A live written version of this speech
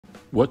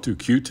What do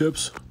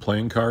Q-tips,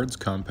 playing cards,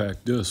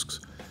 compact discs,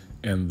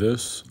 and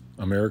this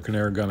American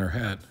Airgunner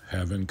hat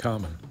have in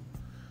common?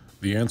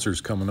 The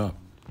answer's coming up.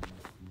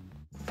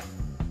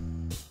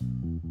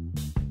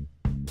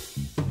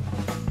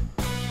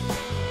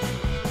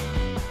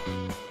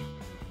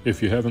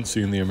 If you haven't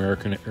seen the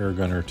American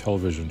Airgunner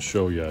television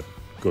show yet,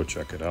 go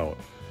check it out.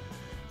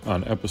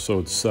 On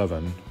episode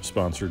 7,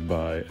 sponsored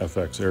by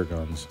FX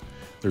Airguns,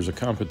 there's a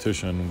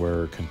competition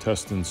where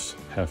contestants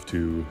have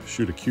to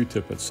shoot a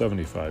Q-tip at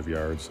 75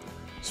 yards,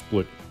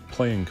 split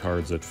playing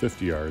cards at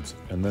 50 yards,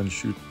 and then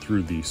shoot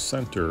through the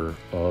center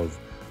of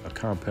a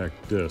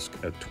compact disc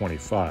at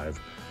 25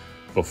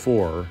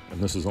 before,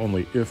 and this is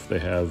only if they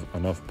have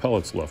enough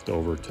pellets left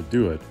over to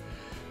do it,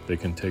 they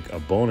can take a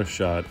bonus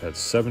shot at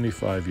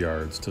 75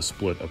 yards to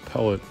split a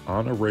pellet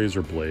on a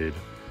razor blade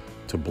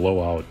to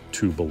blow out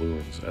 2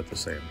 balloons at the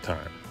same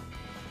time.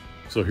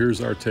 So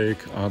here's our take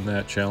on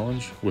that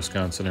challenge,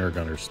 Wisconsin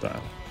Airgunner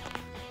style.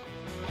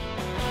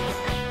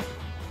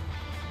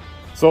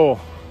 So,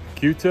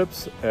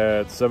 Q-tips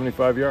at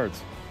 75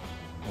 yards.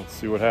 Let's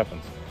see what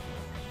happens.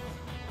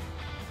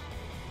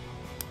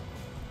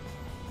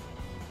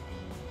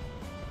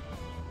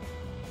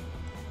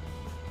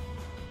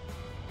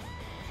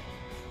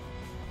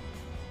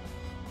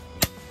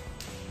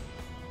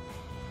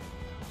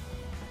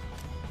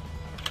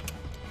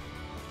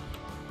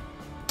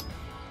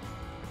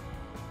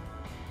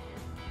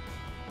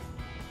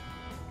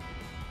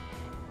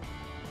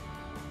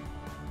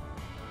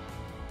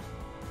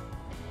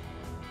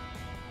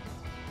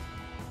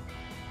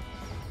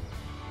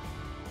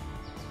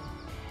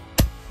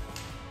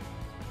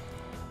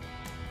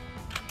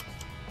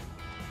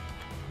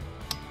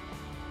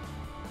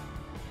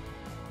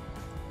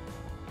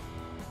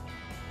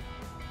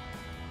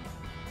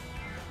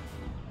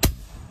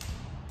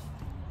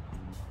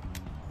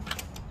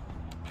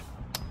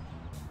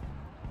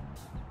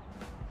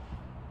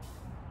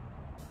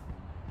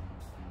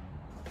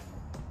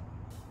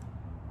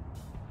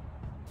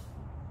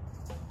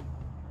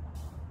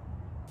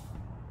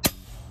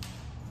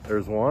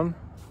 There's one.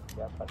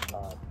 Yep, I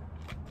saw it.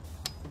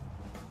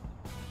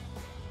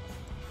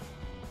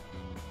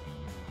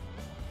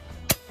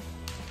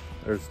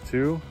 There's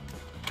 2.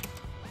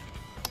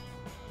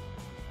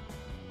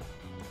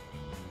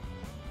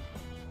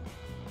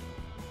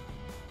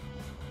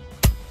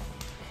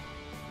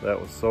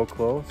 That was so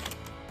close.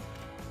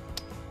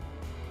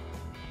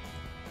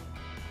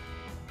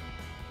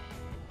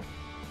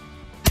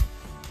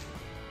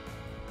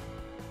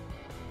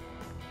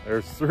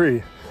 There's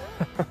 3.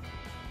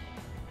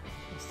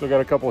 Still got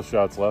a couple of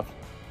shots left.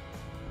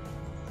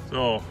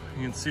 So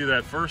you can see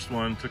that first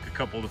one took a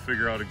couple to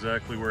figure out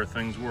exactly where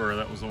things were.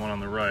 That was the one on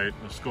the right.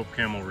 The scope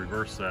cam will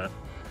reverse that.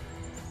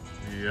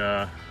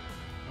 The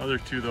other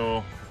 2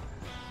 though,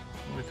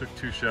 only took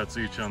 2 shots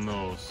each on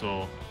those.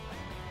 So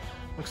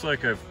looks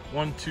like I've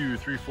 1, 2,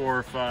 3,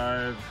 4,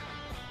 5,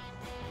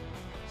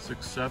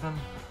 6, 7.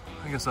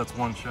 I guess that's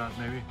 1 shot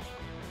maybe.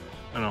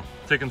 I don't know,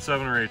 taking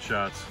 7 or 8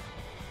 shots.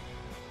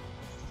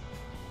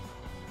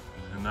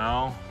 And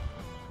now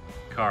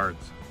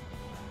cards.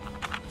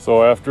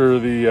 So after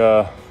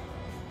the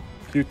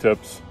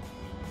Q-tips,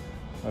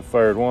 I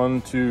fired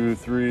 1, 2,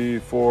 3,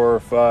 4,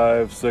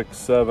 5, 6,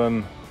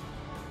 7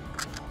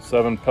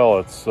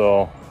 pellets.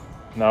 So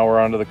now we're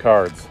on to the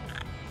cards.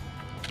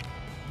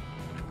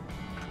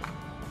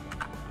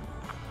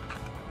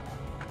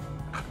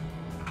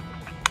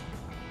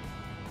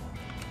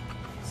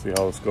 See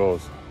how this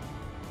goes.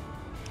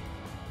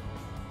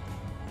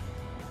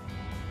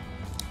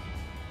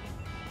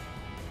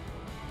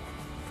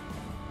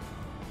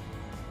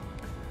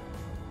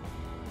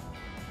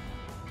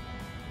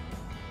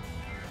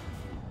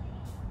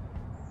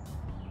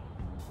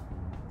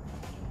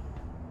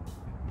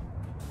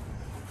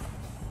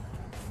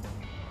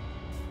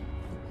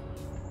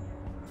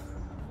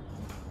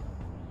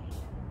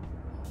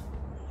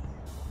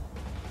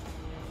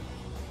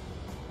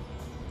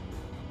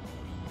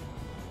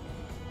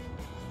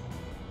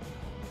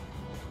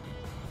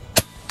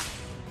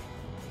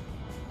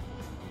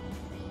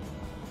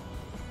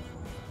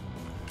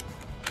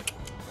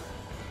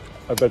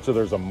 I bet you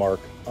there's a mark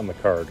on the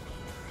card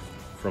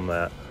from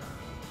that.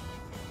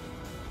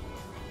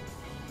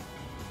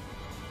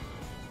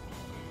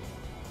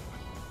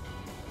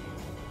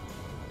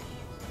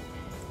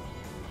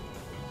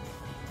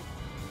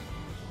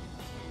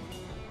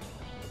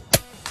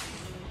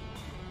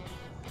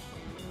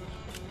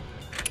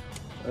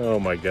 Oh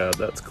my God,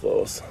 that's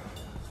close.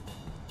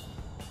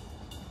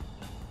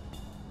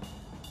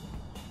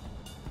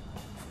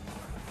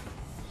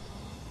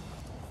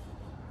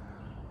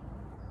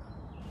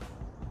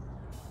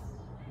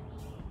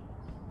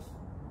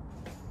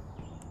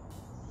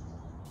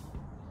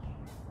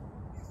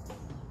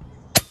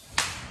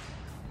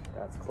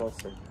 That's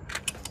closer.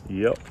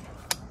 Yep.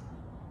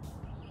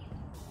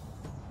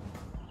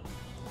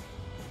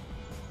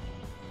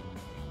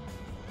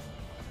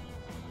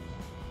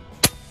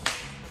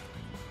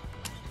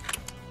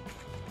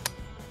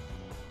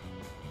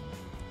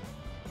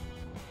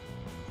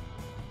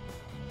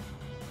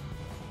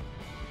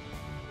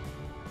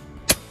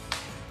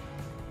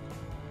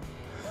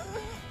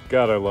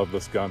 God, I love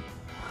this gun.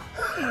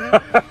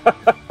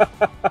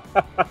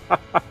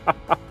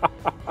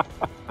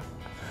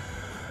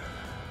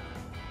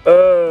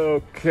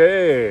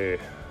 Okay.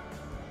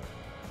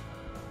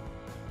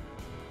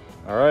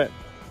 All right,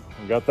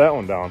 we got that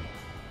one down.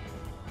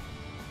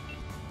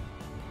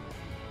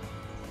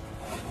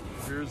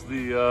 Here's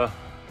the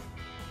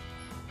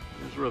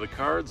here's where the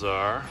cards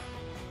are,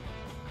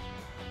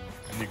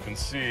 and you can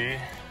see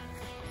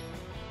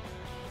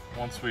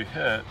once we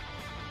hit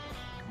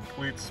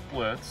complete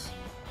splits,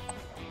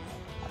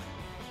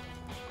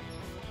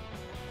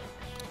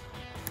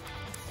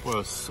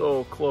 was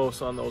so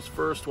close on those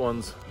first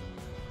ones,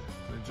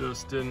 they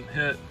just didn't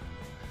hit.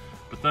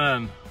 But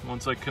then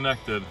once I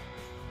connected,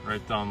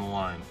 right down the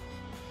line.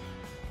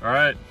 All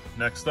right,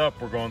 next up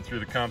we're going through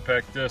the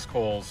compact disc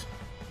holes.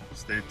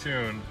 Stay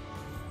tuned.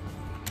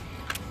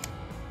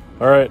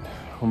 All right,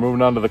 we're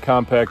moving on to the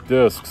compact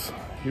discs.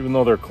 Even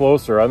though they're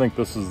closer, I think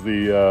this is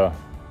the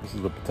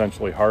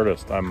potentially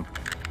hardest. I'm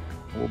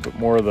a little bit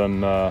more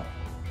than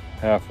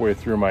halfway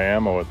through my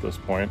ammo at this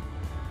point.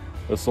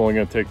 This is only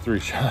going to take 3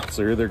 shots.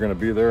 They're either going to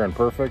be there and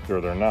perfect or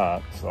they're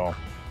not. So,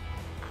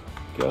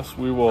 guess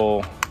we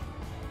will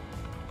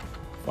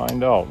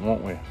find out,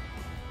 won't we?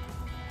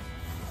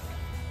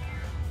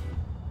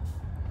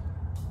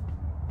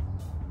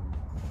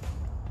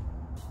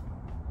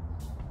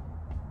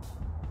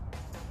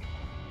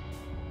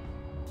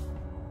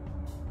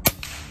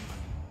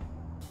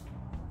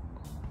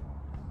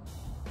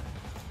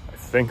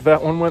 I think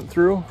that one went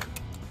through.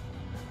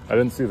 I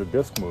didn't see the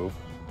disc move.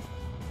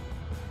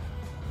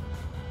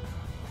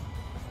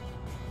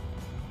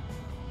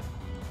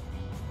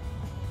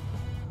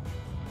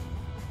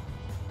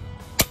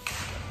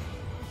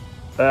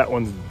 That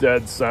one's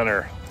dead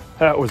center.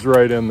 That was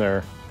right in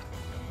there.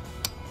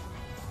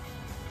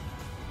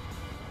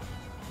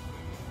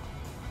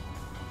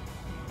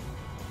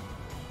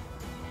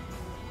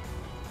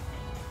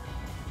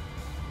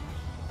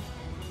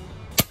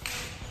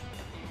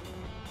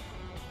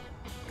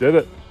 Did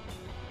it.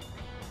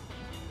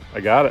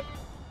 I got it.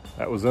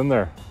 That was in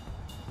there.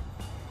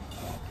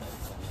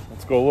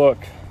 Let's go look.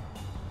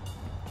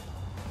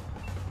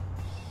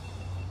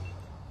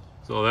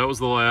 So that was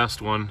the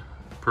last one.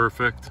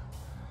 Perfect.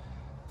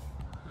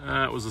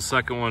 That was the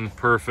second one.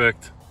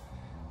 Perfect.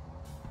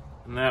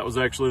 And that was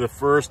actually the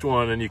first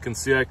one, and you can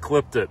see I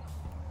clipped it.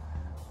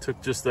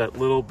 Took just that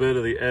little bit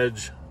of the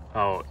edge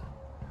out.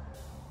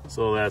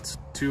 So that's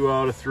 2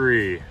 out of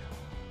 3.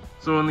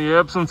 So in the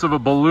absence of a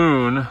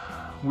balloon,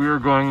 we are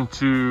going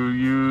to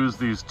use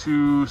these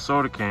 2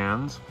 soda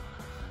cans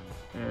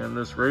and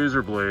this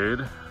razor blade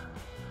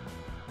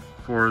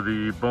for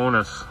the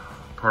bonus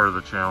part of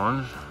the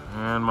challenge.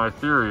 And my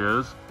theory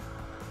is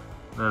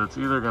that it's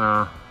either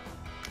gonna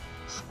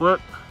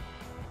split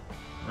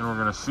and we're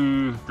gonna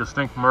see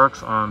distinct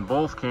marks on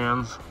both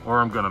cans, or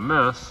I'm gonna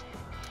miss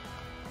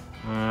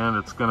and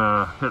it's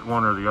gonna hit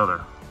one or the other.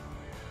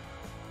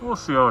 We'll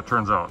see how it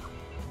turns out.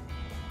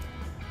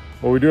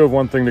 Well, we do have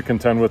one thing to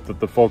contend with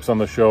that the folks on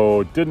the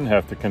show didn't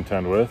have to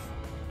contend with,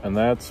 and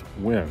that's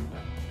wind.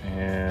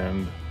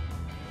 And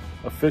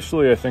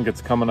officially, I think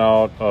it's coming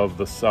out of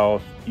the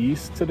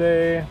southeast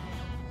today,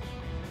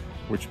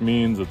 which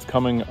means it's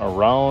coming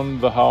around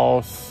the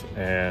house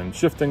and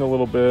shifting a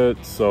little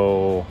bit.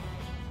 So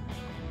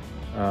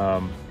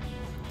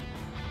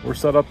we're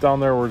set up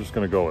down there. We're just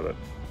gonna go with it.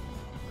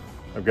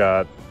 I've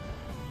got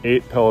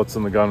 8 pellets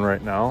in the gun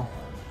right now.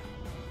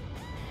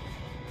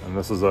 And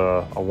this is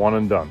a one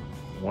and done,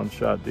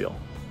 1-shot deal.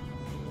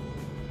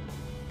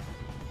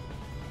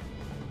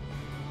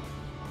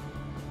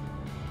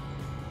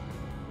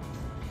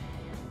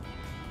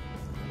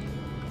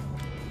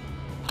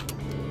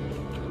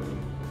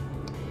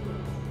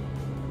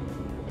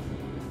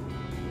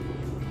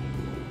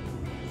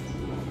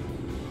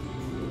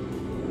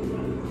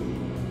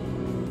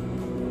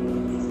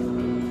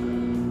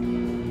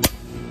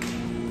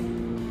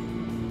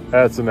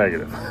 That's a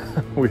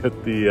negative. We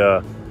hit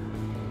the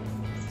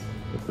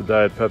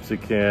Diet Pepsi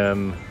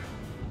can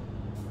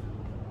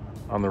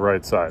on the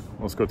right side.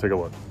 Let's go take a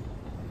look.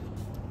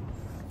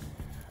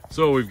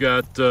 So we've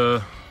got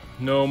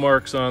no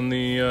marks on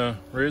the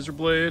razor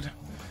blade,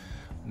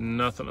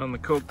 nothing on the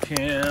Coke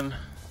can,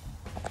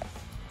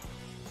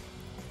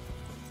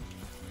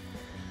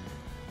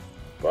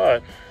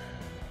 but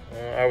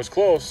I was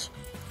close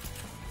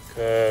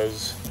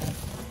because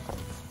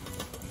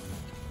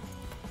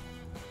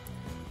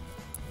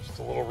just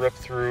a little rip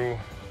through.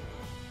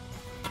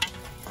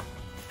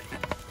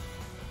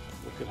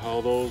 Look at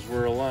how those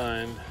were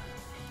aligned.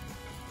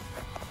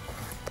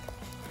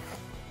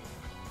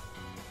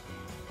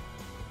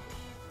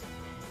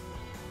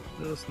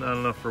 Just not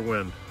enough for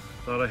wind.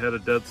 Thought I had a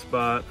dead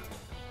spot,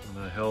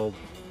 and I held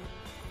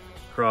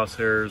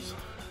crosshairs,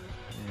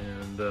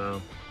 and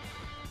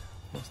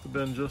must have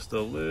been just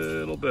a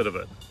little bit of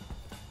it.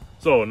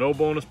 So no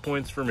bonus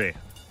points for me.